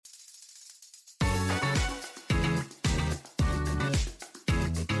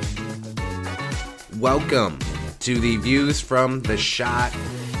welcome to the Views from the Shot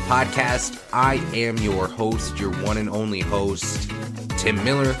podcast. I am your host, your one and only host, Tim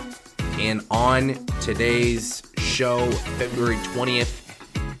Miller. And on today's show, February 20th,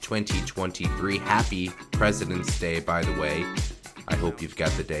 2023, happy President's Day, by the way. I hope you've got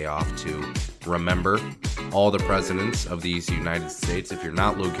the day off to remember all the presidents of these United States. If you're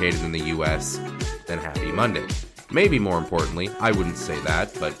not located in the U.S., then happy Monday. Maybe more importantly, I wouldn't say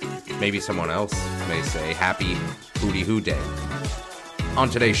that, but maybe someone else may say happy Hootie Hoo Day. On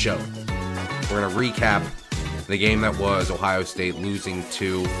today's show, we're going to recap the game that was Ohio State losing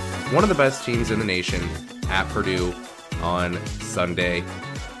to one of the best teams in the nation at Purdue on Sunday.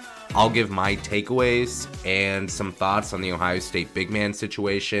 I'll give my takeaways and some thoughts on the Ohio State big man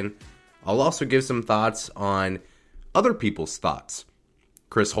situation. I'll also give some thoughts on other people's thoughts.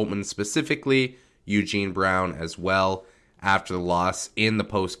 Chris Holtmann specifically, Eugene Brown as well, after the loss in the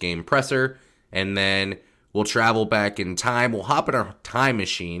post-game presser. And then we'll travel back in time. We'll hop in our time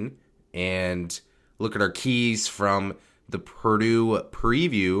machine and look at our keys from the Purdue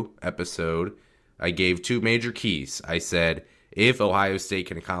preview episode. I gave two major keys. I said, if Ohio State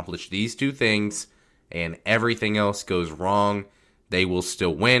can accomplish these two things and everything else goes wrong, they will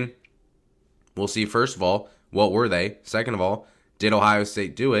still win. We'll see, first of all, what were they? Second of all, did Ohio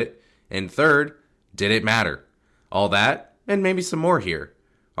State do it? And third, did it matter? All that and maybe some more here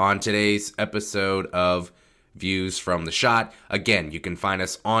on today's episode of Views from the Shot. Again, you can find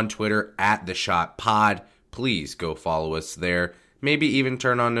us on Twitter at The Shot Pod. Please go follow us there. Maybe even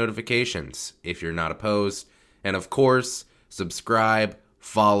turn on notifications if you're not opposed. And of course, subscribe,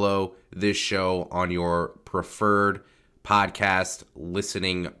 follow this show on your preferred podcast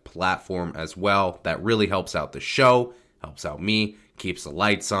listening platform as well. That really helps out the show, helps out me, keeps the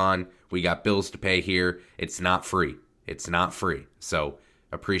lights on. We got bills to pay here. It's not free. It's not free. So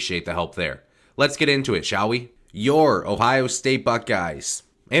appreciate the help there. Let's get into it, shall we? Your Ohio State Buckeyes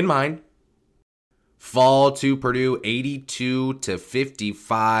and mine fall to Purdue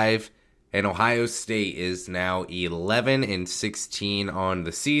 82-55. And Ohio State is now 11-16 on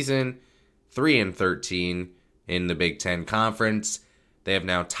the season, 3-13 in the Big Ten Conference. They have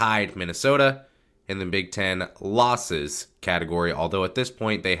now tied Minnesota in the Big Ten losses category, although at this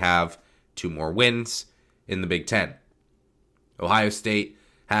point they have two more wins in the Big Ten. Ohio State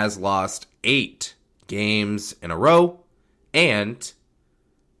has lost 8 games in a row, and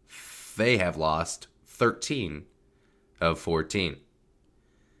they have lost 13 of 14.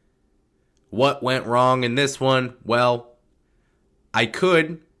 What went wrong in this one? Well, I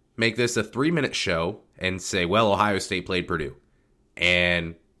could make this a 3-minute show and say, well, Ohio State played Purdue.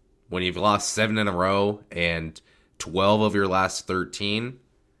 And when you've lost 7 in a row and 12 of your last 13,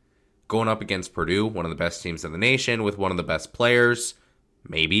 going up against Purdue, one of the best teams in the nation, with one of the best players,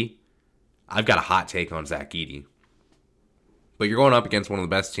 maybe. I've got a hot take on Zach Edey. But you're going up against one of the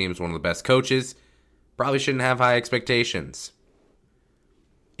best teams, one of the best coaches. Probably shouldn't have high expectations.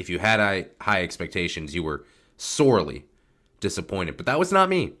 If you had high expectations, you were sorely disappointed. But that was not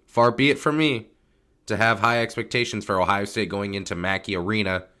me. Far be it from me to have high expectations for Ohio State going into Mackey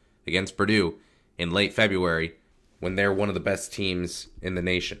Arena against Purdue in late February when they're one of the best teams in the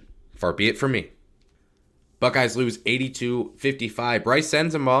nation. Far be it from me. Buckeyes lose 82-55. Bryce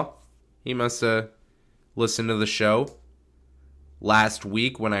Sensabaugh, he must have listened to the show last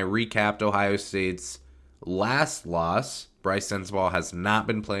week when I recapped Ohio State's last loss. Bryce Sensabaugh has not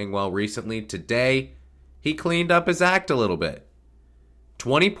been playing well recently. Today, he cleaned up his act a little bit.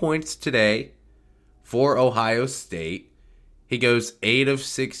 20 points today for Ohio State. He goes 8 of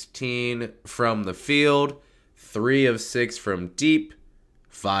 16 from the field, 3 of 6 from deep,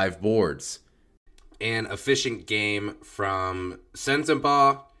 5 boards. An efficient game from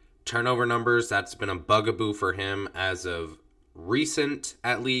Sensabaugh. Turnover numbers, that's been a bugaboo for him as of recent,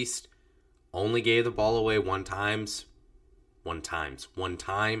 at least. Only gave the ball away one time.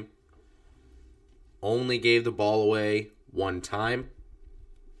 Only gave the ball away one time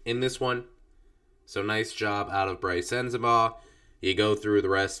in this one. So nice job out of Bryce Sensabaugh. You go through the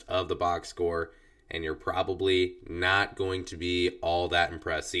rest of the box score, and you're probably not going to be all that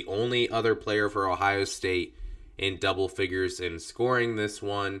impressed. The only other player for Ohio State in double figures in scoring this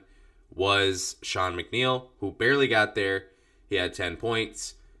one was Sean McNeil, who barely got there. He had 10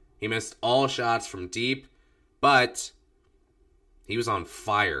 points. He missed all shots from deep, but he was on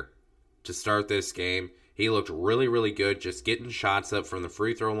fire to start this game. He looked really, really good, just getting shots up from the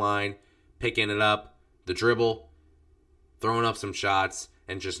free throw line, picking it up, the dribble, throwing up some shots,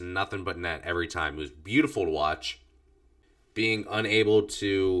 and just nothing but net every time. It was beautiful to watch. Being unable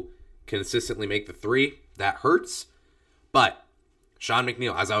to consistently make the three, that hurts. But Sean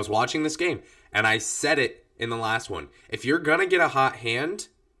McNeil, as I was watching this game, And I said it in the last one. If you're going to get a hot hand,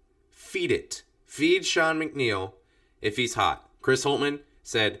 feed it. Feed Sean McNeil if he's hot. Chris Holtmann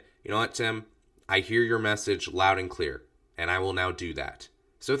said, you know what, Tim? I hear your message loud and clear, and I will now do that.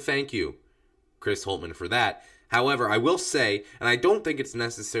 So thank you, Chris Holtmann, for that. However, I will say, and I don't think it's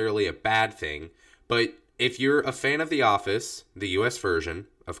necessarily a bad thing, but if you're a fan of The Office, the US version,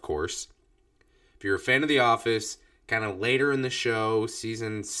 of course, if you're a fan of The Office, kind of later in the show,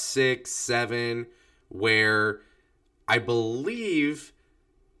 season 6, 7, where I believe,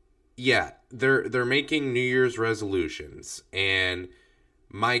 they're making New Year's resolutions, and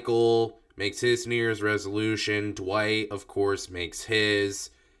Michael makes his New Year's resolution, Dwight, of course, makes his.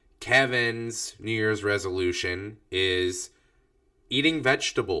 Kevin's New Year's resolution is eating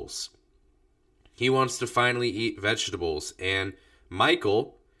vegetables. He wants to finally eat vegetables. And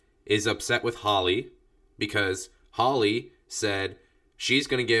Michael is upset with Holly because Holly said she's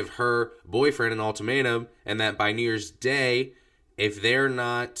going to give her boyfriend an ultimatum and that by New Year's Day, if they're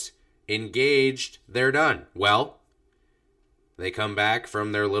not engaged, they're done. Well, they come back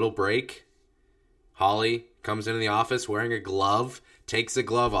from their little break. Holly comes into the office wearing a glove, takes the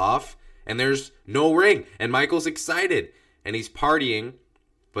glove off, and there's no ring. And Michael's excited, and he's partying.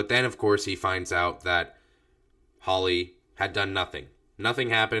 But then, of course, he finds out that Holly had done nothing. Nothing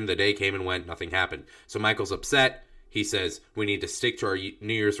happened. The day came and went. Nothing happened. So Michael's upset. He says, we need to stick to our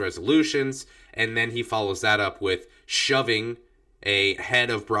New Year's resolutions. And then he follows that up with shoving a head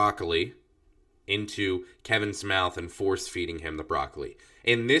of broccoli into Kevin's mouth and force-feeding him the broccoli.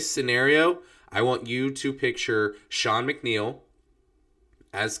 In this scenario, I want you to picture Sean McNeil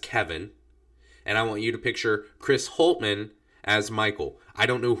as Kevin, and I want you to picture Chris Holtmann as Michael. I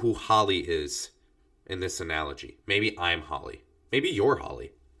don't know who Holly is in this analogy. Maybe I'm Holly. Maybe you're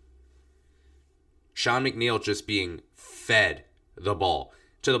Holly. Sean McNeil just being fed the ball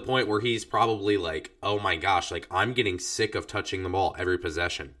to the point where he's probably like, oh my gosh, like I'm getting sick of touching the ball every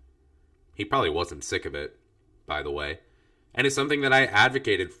possession. He probably wasn't sick of it, by the way. And it's something that I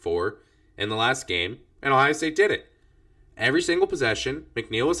advocated for in the last game, and Ohio State did it. Every single possession,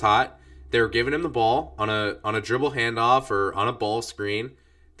 McNeil was hot. They were giving him the ball on a dribble handoff or on a ball screen.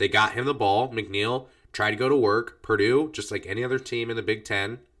 They got him the ball. McNeil tried to go to work. Purdue, just like any other team in the Big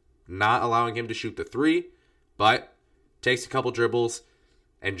Ten, not allowing him to shoot the three, but takes a couple dribbles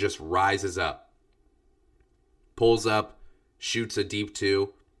and just rises up. Pulls up, shoots a deep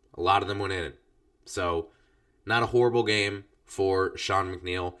two. A lot of them went in. So, not a horrible game for Sean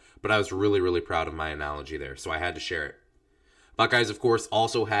McNeil, but I was really, really proud of my analogy there, so I had to share it. Buckeyes, of course,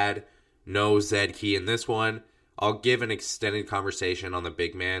 also had no Zed Key in this one. I'll give an extended conversation on the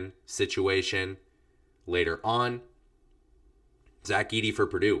big man situation later on. Zach Edey for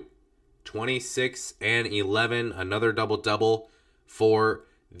Purdue. 26 and 11, another double-double for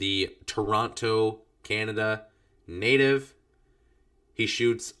the Toronto, Canada native. He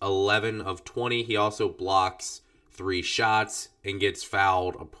shoots 11 of 20. He also blocks 3 shots and gets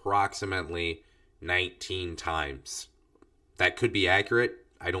fouled approximately 19 times. That could be accurate.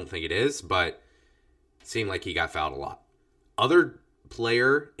 I don't think it is, but it seemed like he got fouled a lot. Other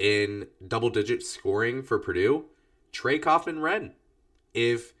player in double-digit scoring for Purdue, Trey Kaufman-Renn.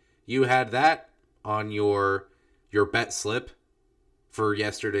 If you had that on your bet slip for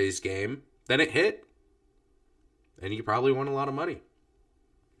yesterday's game, then it hit. And you probably won a lot of money.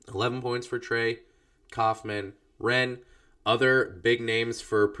 11 points for Trey Kaufman-Renn. Other big names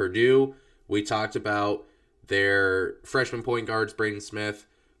for Purdue. We talked about their freshman point guards, Braden Smith,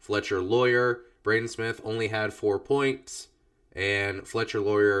 Fletcher Lawyer. Braden Smith only had 4 points, and Fletcher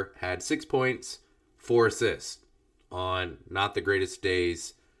Lawyer had 6 points, 4 assists on not the greatest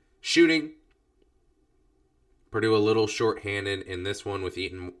days shooting. Purdue a little shorthanded in this one with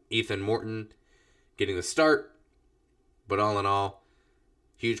Ethan Morton getting the start. But all in all,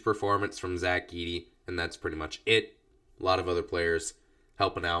 huge performance from Zach Edey, and that's pretty much it. A lot of other players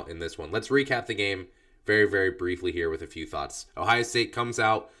helping out in this one. Let's recap the game very, very briefly here with a few thoughts. Ohio State comes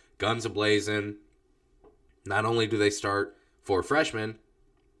out, guns a-blazing. Not only do they start 4 freshmen,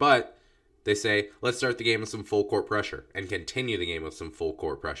 but they say, let's start the game with some full court pressure and continue the game with some full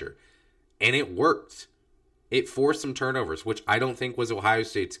court pressure. And it worked. It forced some turnovers, which I don't think was Ohio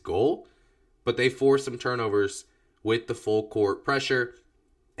State's goal, but they forced some turnovers with the full court pressure.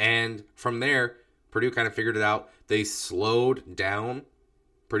 And from there, Purdue kind of figured it out. They slowed down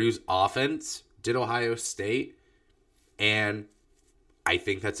Purdue's offense, did Ohio State, and I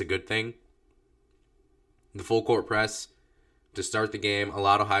think that's a good thing. The full court press to start the game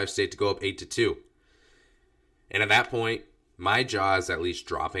allowed Ohio State to go up 8-2. And at that point, my jaw is at least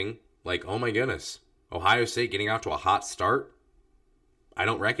dropping. Like, oh my goodness, Ohio State getting out to a hot start? I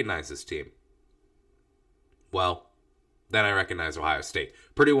don't recognize this team. Well, then I recognize Ohio State.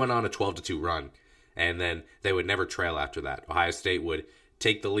 Purdue went on a 12-2 run, and then they would never trail after that. Ohio State would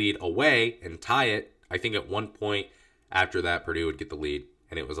take the lead away and tie it. I think at one point after that, Purdue would get the lead,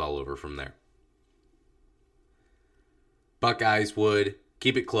 and it was all over from there. Buckeyes would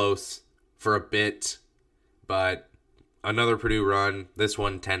keep it close for a bit, but another Purdue run, this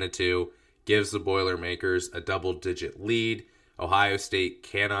one 10-2, gives the Boilermakers a double-digit lead. Ohio State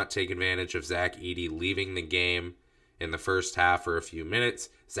cannot take advantage of Zach Edey leaving the game in the first half for a few minutes.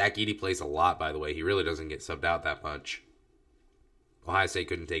 Zach Edey plays a lot, by the way. He really doesn't get subbed out that much. Ohio State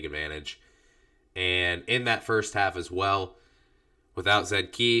couldn't take advantage. And in that first half as well, without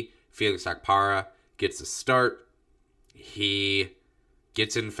Zed Key, Felix Akpara gets a start. He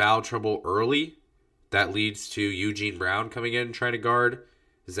gets in foul trouble early. That leads to Eugene Brown coming in and trying to guard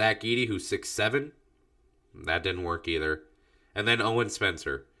Zach Edey, who's 6'7". That didn't work either. And then Owen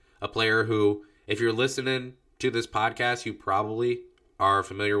Spencer, a player who, if you're listening to this podcast, you probably are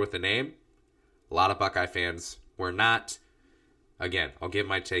familiar with the name. A lot of Buckeye fans were not. Again, I'll give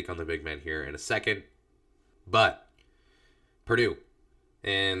my take on the big men here in a second. But Purdue,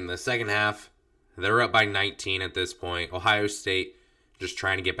 in the second half, they're up by 19 at this point. Ohio State just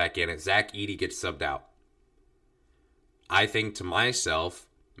trying to get back in it. Zach Edey gets subbed out. I think to myself,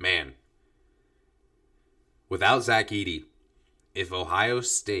 man, without Zach Edey, if Ohio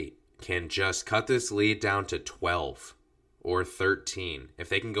State can just cut this lead down to 12 or 13, if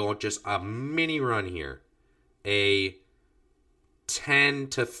they can go just a mini run here, a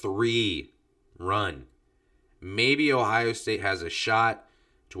 10-3 run, maybe Ohio State has a shot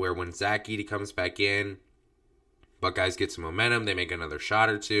to where when Zach Edey comes back in, Buckeyes get some momentum, they make another shot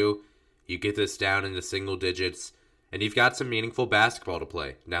or two, you get this down into single digits, and you've got some meaningful basketball to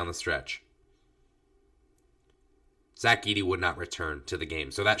play down the stretch. Zach Edey would not return to the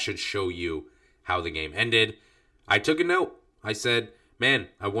game, so that should show you how the game ended. I took a note. I said, man,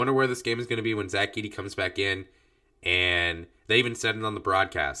 I wonder where this game is going to be when Zach Edey comes back in, and they even said it on the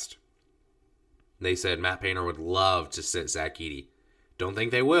broadcast. They said Matt Painter would love to sit Zach Edey. Don't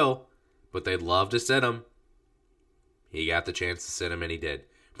think they will, but they'd love to sit him. He got the chance to sit him, and he did.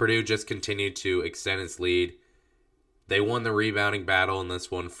 Purdue just continued to extend its lead. They won the rebounding battle in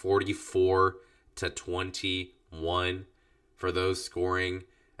this one, 44-21. For those scoring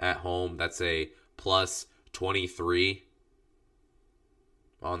at home, that's a plus 23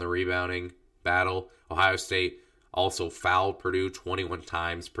 on the rebounding battle. Ohio State also fouled Purdue 21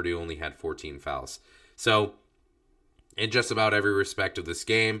 times. Purdue only had 14 fouls. So, in just about every respect of this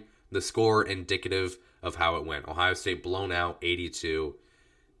game, the score indicative of how it went. Ohio State blown out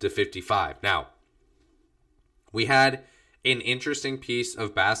 82-55. Now, we had an interesting piece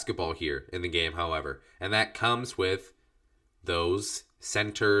of basketball here in the game, however, and that comes with those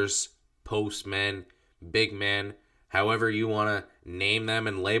centers, postmen, big men, however you want to name them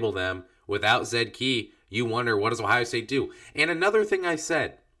and label them. Without Zed Key, you wonder, what does Ohio State do? And another thing I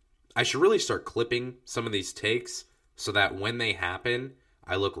said, I should really start clipping some of these takes so that when they happen,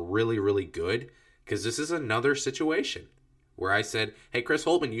 I look really, really good. Because this is another situation where I said, hey, Chris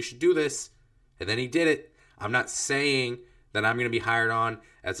Holtmann, you should do this. And then he did it. I'm not saying that I'm going to be hired on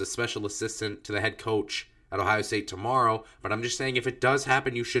as a special assistant to the head coach at Ohio State tomorrow, but I'm just saying if it does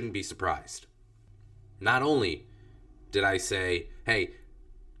happen, you shouldn't be surprised. Not only did I say, hey,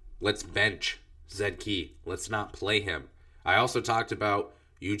 let's bench Zed Key. Let's not play him. I also talked about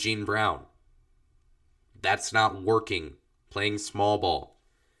Eugene Brown. That's not working. Playing small ball.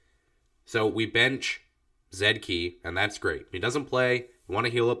 So we bench Zed Key, and that's great. He doesn't play. You want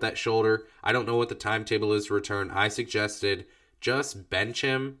to heal up that shoulder. I don't know what the timetable is to return. I suggested just bench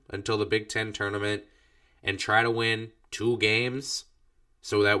him until the Big Ten tournament and try to win 2 games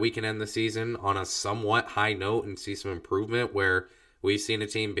so that we can end the season on a somewhat high note and see some improvement where we've seen a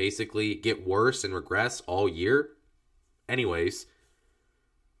team basically get worse and regress all year. Anyways,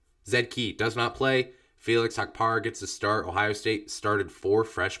 Zed Key does not play. Felix Akpara gets a start. Ohio State started 4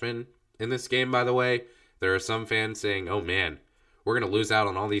 freshmen in this game, by the way. There are some fans saying, oh man, we're going to lose out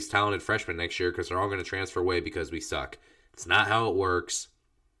on all these talented freshmen next year because they're all going to transfer away because we suck. It's not how it works.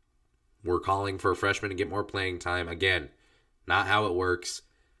 We're calling for freshmen to get more playing time. Again, not how it works.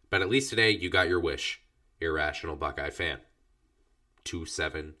 But at least today, you got your wish, Irrational Buckeye fan.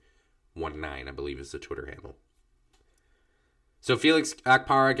 2719, I believe, is the Twitter handle. So Felix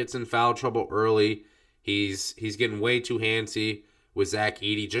Akpara gets in foul trouble early. He's getting way too handsy with Zach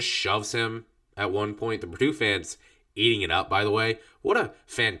Edey. Just shoves him at one point. The Purdue fans eating it up, by the way. What a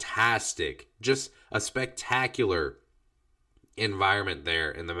fantastic, just a spectacular environment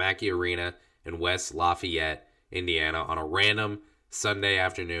there in the Mackey Arena in West Lafayette, Indiana on a random Sunday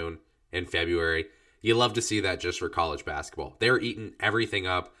afternoon in February. You love to see that just for college basketball. They're eating everything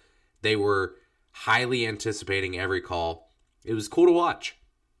up. They were highly anticipating every call. It was cool to watch.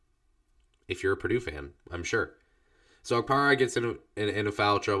 If you're a Purdue fan, I'm sure. So Okpara gets in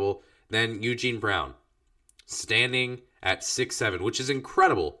foul trouble. Then Eugene Brown, standing at 6'7", which is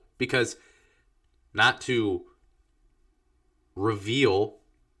incredible because not to reveal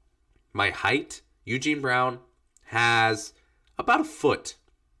my height, Eugene Brown has about a foot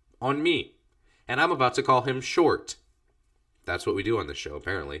on me. And I'm about to call him short. That's what we do on this show,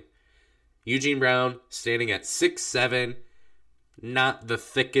 apparently. Eugene Brown standing at 6'7", not the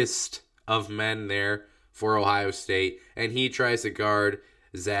thickest of men there for Ohio State. And he tries to guard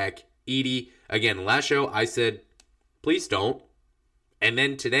Zach Edey. Again, last show I said, please don't. And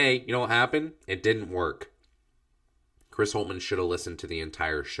then today, you know what happened? It didn't work. Chris Holtmann should have listened to the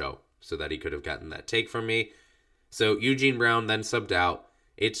entire show so that he could have gotten that take from me. So Eugene Brown then subbed out.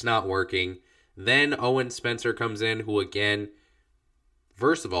 It's not working. Then Owen Spencer comes in, who again,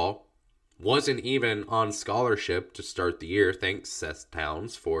 first of all, wasn't even on scholarship to start the year. Thanks, Seth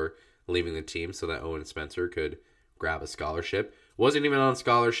Towns, for leaving the team so that Owen Spencer could grab a scholarship. Wasn't even on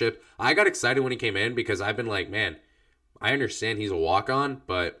scholarship. I got excited when he came in because I've been like, man, I understand he's a walk-on,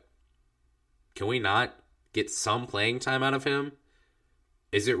 but can we not get some playing time out of him?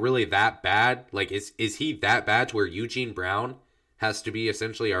 Is it really that bad? Like, is he that bad to where Eugene Brown has to be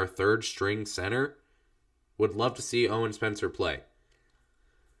essentially our third-string center? Would love to see Owen Spencer play.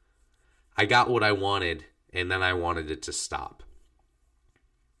 I got what I wanted, and then I wanted it to stop.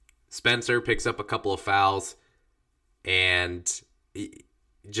 Spencer picks up a couple of fouls, and he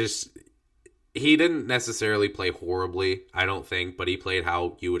didn't necessarily play horribly, I don't think, but he played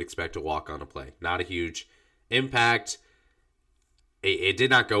how you would expect a walk-on to play. Not a huge impact. It did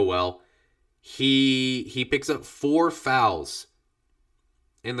not go well. He picks up 4 fouls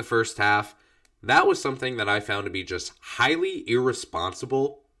in the first half. That was something that I found to be just highly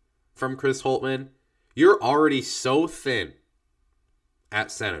irresponsible from Chris Holtmann. You're already so thin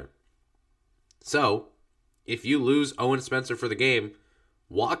at center. So, if you lose Owen Spencer for the game,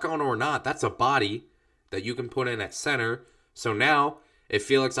 walk on or not, that's a body that you can put in at center. So now, if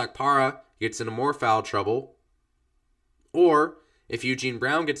Felix Okpara gets into more foul trouble, or if Eugene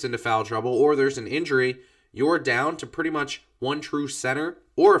Brown gets into foul trouble, or there's an injury, you're down to pretty much one true center.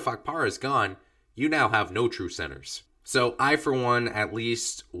 Or if Okpara is gone, you now have no true centers. So I, for one, at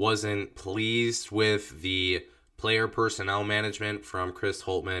least wasn't pleased with the player personnel management from Chris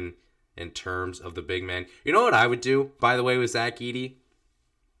Holtmann in terms of the big men. You know what I would do, by the way, with Zach Edey?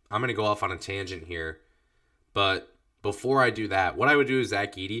 I'm going to go off on a tangent here. But before I do that, what I would do with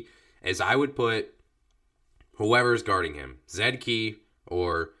Zach Edey is I would put whoever's guarding him, Zed Key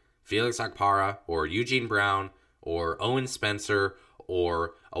or Felix Okpara or Eugene Brown or Owen Spencer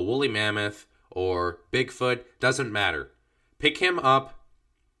or a woolly mammoth or Bigfoot, doesn't matter. Pick him up,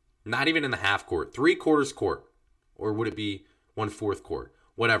 not even in the half court, 3/4 court, or would it be 1/4 court?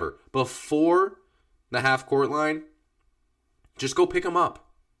 Whatever. Before the half court line, just go pick him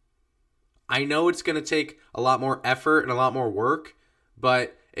up. I know it's going to take a lot more effort and a lot more work,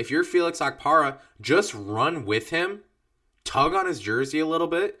 but if you're Felix Okpara, just run with him, tug on his jersey a little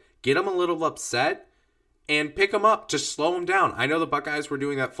bit, get him a little upset, and pick him up to slow him down. I know the Buckeyes were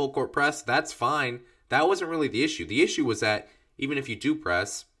doing that full court press. That's fine. That wasn't really the issue. The issue was that even if you do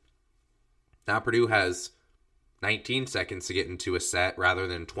press, now Purdue has 19 seconds to get into a set rather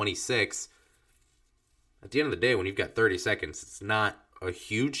than 26. At the end of the day, when you've got 30 seconds, it's not a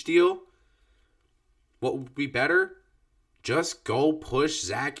huge deal. What would be better? Just go push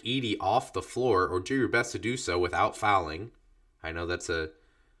Zach Edey off the floor, or do your best to do so without fouling. I know that's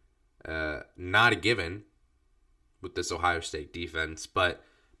not a given with this Ohio State defense, but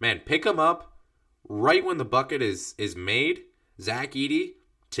man, pick him up right when the bucket is made. Zach Edey,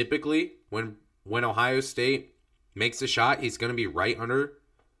 typically when Ohio State makes a shot, he's going to be right under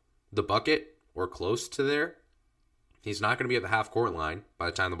the bucket or close to there. He's not going to be at the half court line by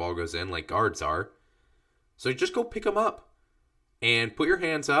the time the ball goes in like guards are. So just go pick him up and put your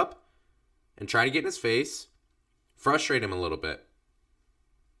hands up and try to get in his face. Frustrate him a little bit.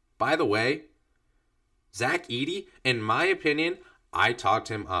 By the way, Zach Edey, in my opinion, I talked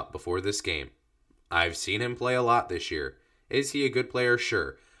him up before this game. I've seen him play a lot this year. Is he a good player?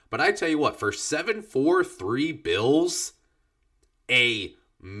 Sure. But I tell you what, for 7'4" Bills, a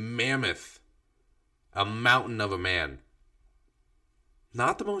mammoth, a mountain of a man.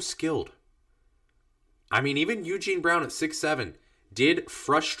 Not the most skilled. I mean, even Eugene Brown at 6'7" did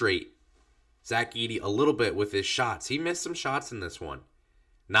frustrate Zach Edey a little bit with his shots. He missed some shots in this one.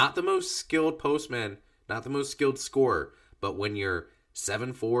 Not the most skilled postman, not the most skilled scorer, but when you're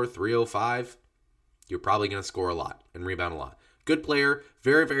 7'4", 305, you're probably going to score a lot and rebound a lot. Good player,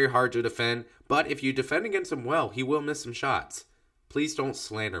 very, very hard to defend, but if you defend against him well, he will miss some shots. Please don't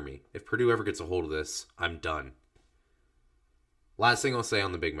slander me. If Purdue ever gets a hold of this, I'm done. Last thing I'll say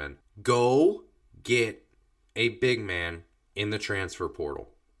on the big men. Go get a big man in the transfer portal.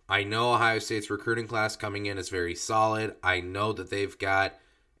 I know Ohio State's recruiting class coming in is very solid. I know that they've got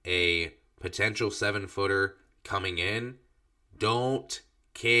a potential 7-footer coming in. Don't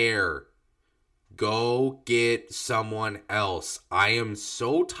care. Go get someone else. I am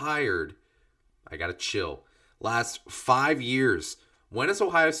so tired. I gotta chill. Last 5 years, when has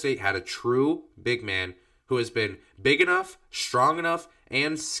Ohio State had a true big man who has been big enough, strong enough,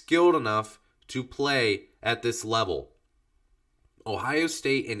 and skilled enough to play at this level? Ohio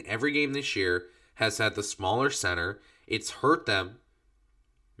State in every game this year has had the smaller center. It's hurt them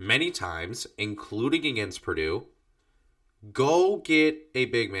many times, including against Purdue. Go get a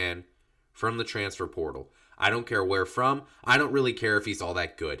big man from the transfer portal. I don't care where from. I don't really care if he's all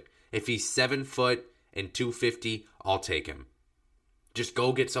that good. If he's 7 foot and 250, I'll take him. Just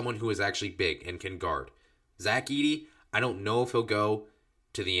go get someone who is actually big and can guard. Zach Edey, I don't know if he'll go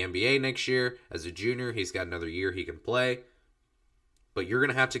to the NBA next year. As a junior, he's got another year he can play. But you're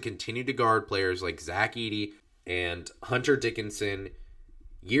going to have to continue to guard players like Zach Edey and Hunter Dickinson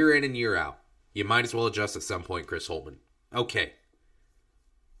year in and year out. You might as well adjust at some point, Chris Holtmann. Okay.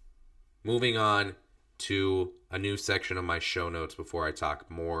 Moving on to a new section of my show notes before I talk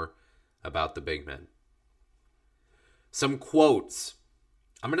more about the big men. Some quotes.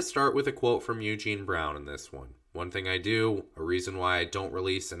 I'm going to start with a quote from Eugene Brown in this one. One thing I do, a reason why I don't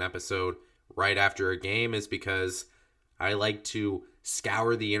release an episode right after a game is because I like to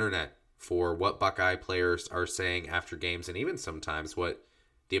scour the internet for what Buckeye players are saying after games and even sometimes what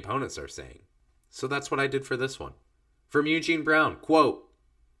the opponents are saying. So that's what I did for this one. From Eugene Brown, quote,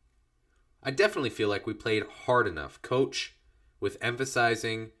 I definitely feel like we played hard enough, coach, with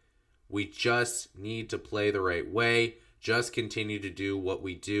emphasizing we just need to play the right way, just continue to do what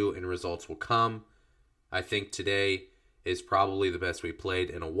we do and results will come. I think today is probably the best we played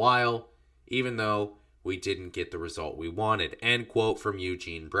in a while, even though we didn't get the result we wanted. End quote from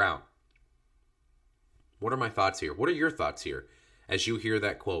Eugene Brown. What are my thoughts here? What are your thoughts here as you hear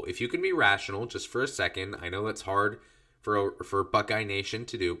that quote? If you can be rational just for a second, I know that's hard for Buckeye Nation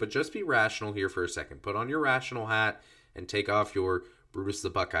to do, but just be rational here for a second. Put on your rational hat and take off your Brutus the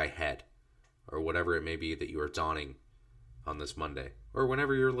Buckeye head or whatever it may be that you are donning on this Monday or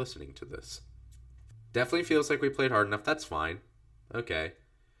whenever you're listening to this. Definitely feels like we played hard enough. That's fine. Okay.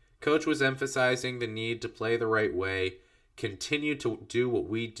 Coach was emphasizing the need to play the right way, continue to do what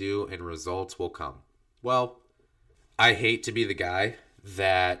we do, and results will come. Well, I hate to be the guy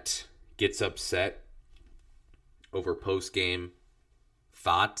that gets upset over post-game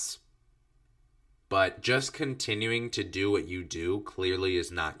thoughts, but just continuing to do what you do clearly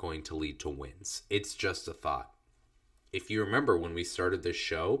is not going to lead to wins. It's just a thought. If you remember when we started this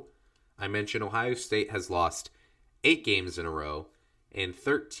show, I mentioned Ohio State has lost 8 games in a row in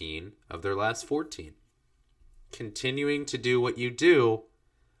 13 of their last 14. Continuing to do what you do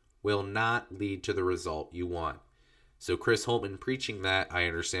will not lead to the result you want. So Chris Holtmann preaching that, I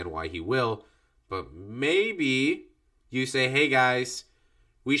understand why he will, but maybe you say, hey guys,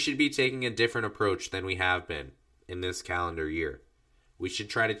 we should be taking a different approach than we have been in this calendar year. We should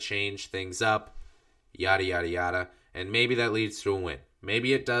try to change things up, yada, yada, yada, and maybe that leads to a win.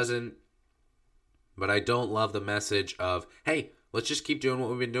 Maybe it doesn't, but I don't love the message of, hey, let's just keep doing what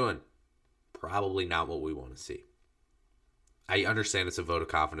we've been doing. Probably not what we want to see. I understand it's a vote of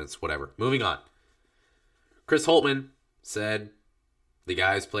confidence, whatever. Moving on. Chris Holtmann said the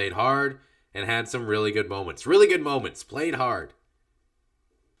guys played hard and had some really good moments. Really good moments. Played hard.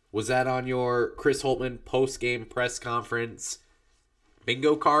 Was that on your Chris Holtmann post-game press conference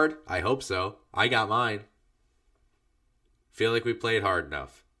bingo card? I hope so. I got mine. Feel like we played hard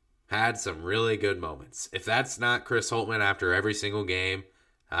enough. Had some really good moments. If that's not Chris Holtmann after every single game,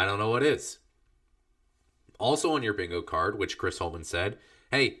 I don't know what is. Also on your bingo card, which Chris Holtmann said,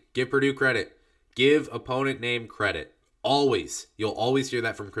 hey, give Purdue credit. Give opponent name credit. Always. You'll always hear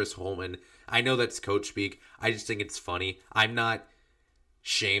that from Chris Holtmann. I know that's coach speak. I just think it's funny. I'm not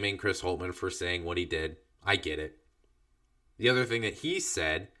shaming Chris Holtmann for saying what he did. I get it. The other thing that he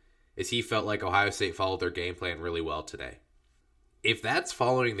said is he felt like Ohio State followed their game plan really well today. If that's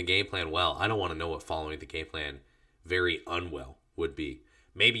following the game plan well, I don't want to know what following the game plan very unwell would be.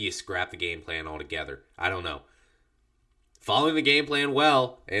 Maybe you scrap the game plan altogether. I don't know. Following the game plan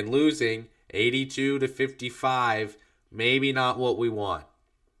well and losing 82-55, maybe not what we want.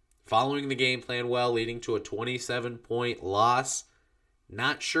 Following the game plan well, leading to a 27-point loss,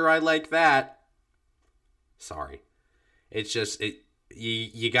 not sure I like that. Sorry. It's just,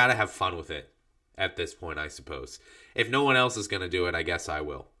 you got to have fun with it at this point, I suppose. If no one else is going to do it, I guess I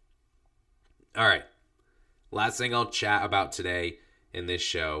will. All right. Last thing I'll chat about today in this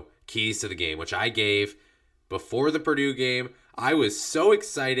show, keys to the game, which I gave before the Purdue game. I was so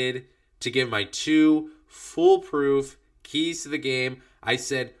excited to give my 2 foolproof keys to the game. I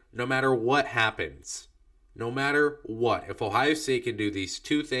said, no matter what happens, no matter what, if Ohio State can do these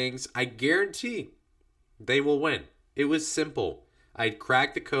 2 things, I guarantee they will win. It was simple. I'd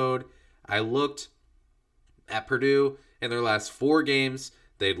cracked the code. I looked at Purdue in their last 4 games.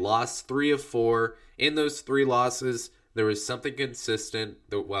 They'd lost 3 of 4. In those 3 losses, there was something consistent.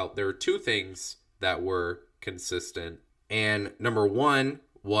 Well, there were 2 things that were consistent. And number 1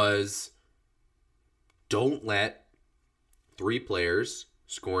 was, don't let 3 players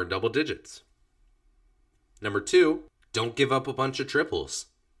score in double digits. Number 2, don't give up a bunch of triples.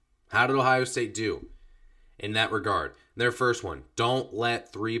 How did Ohio State do in that regard? Their first one, don't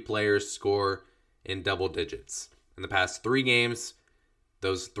let 3 players score in double digits. In the past 3 games,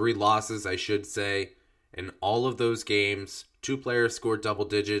 those 3 losses, I should say, in all of those games, 2 players scored double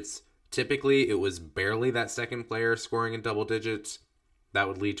digits. Typically, it was barely that second player scoring in double digits. That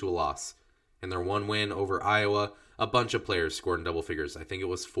would lead to a loss. In their 1 win over Iowa, a bunch of players scored in double figures. I think it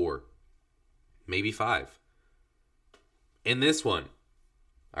was 4, maybe 5. In this one,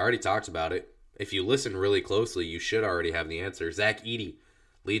 I already talked about it. If you listen really closely, you should already have the answer. Zach Edey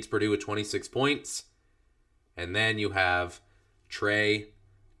leads Purdue with 26 points. And then you have Trey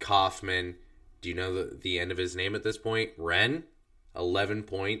Kaufman. Do you know the end of his name at this point? Wren, 11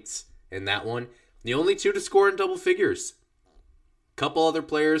 points in that one. The only 2 to score in double figures. A couple other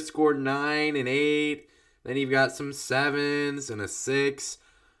players scored 9 and 8. Then you've got some 7s and a 6.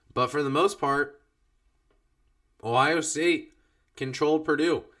 But for the most part, Ohio State controlled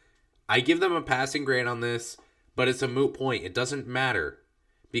Purdue. I give them a passing grade on this, but it's a moot point. It doesn't matter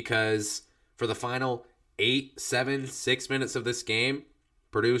because for the final 8, 7, 6 minutes of this game,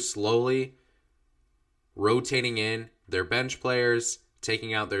 Purdue slowly rotating in their bench players,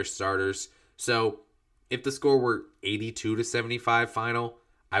 taking out their starters. So if the score were 82-75 final,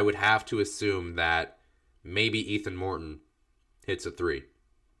 I would have to assume that maybe Ethan Morton hits a 3.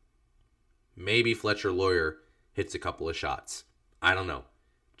 Maybe Fletcher Lawyer hits a couple of shots. I don't know.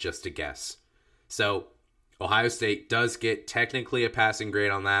 Just a guess. So Ohio State does get technically a passing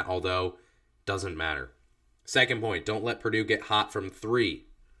grade on that, although doesn't matter. Second point, don't let Purdue get hot from 3.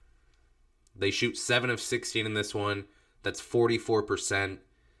 They shoot 7 of 16 in this one. That's 44%.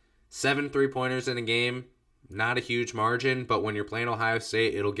 7 3-pointers in a game, not a huge margin, but when you're playing Ohio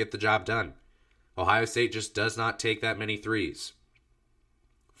State, it'll get the job done. Ohio State just does not take that many threes.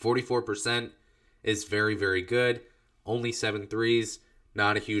 44% is very, very good. Only 7 threes,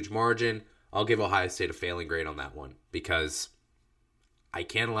 not a huge margin. I'll give Ohio State a failing grade on that one because I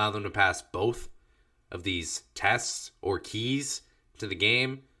can't allow them to pass both of these tests or keys to the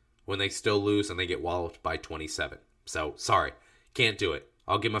game when they still lose and they get walloped by 27. So, sorry, can't do it.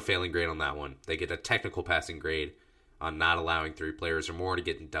 I'll give them a failing grade on that one. They get a technical passing grade on not allowing 3 players or more to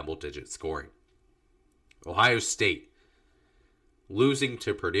get in double-digit scoring. Ohio State losing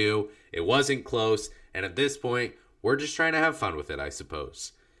to Purdue. It wasn't close, and at this point, we're just trying to have fun with it, I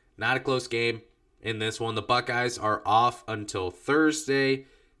suppose. Not a close game in this one. The Buckeyes are off until Thursday.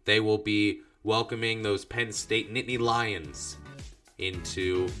 They will be welcoming those Penn State Nittany Lions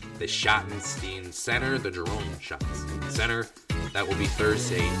into the Schottenstein Center, the Jerome Schottenstein Center. That will be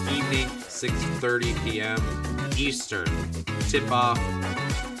Thursday evening, 6:30 p.m. Eastern. Tip-off.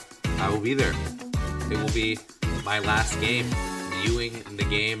 I will be there. It will be my last game, viewing the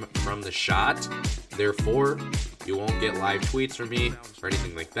game from the Schott. Therefore, you won't get live tweets from me or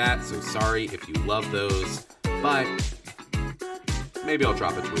anything like that, so sorry if you love those, but maybe I'll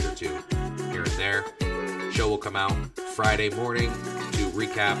drop a tweet or 2 here and there. Show will come out Friday morning to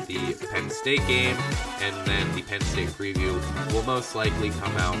recap the Penn State game, and then the Penn State preview will most likely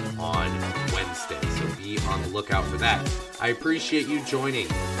come out on Wednesday, so be on the lookout for that. I appreciate you joining.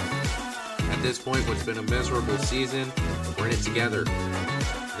 At this point, what's been a miserable season, we're in it together.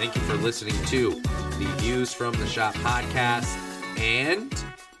 Thank you for listening to the Views from the Shop podcast, and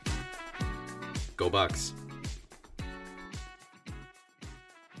go Bucks.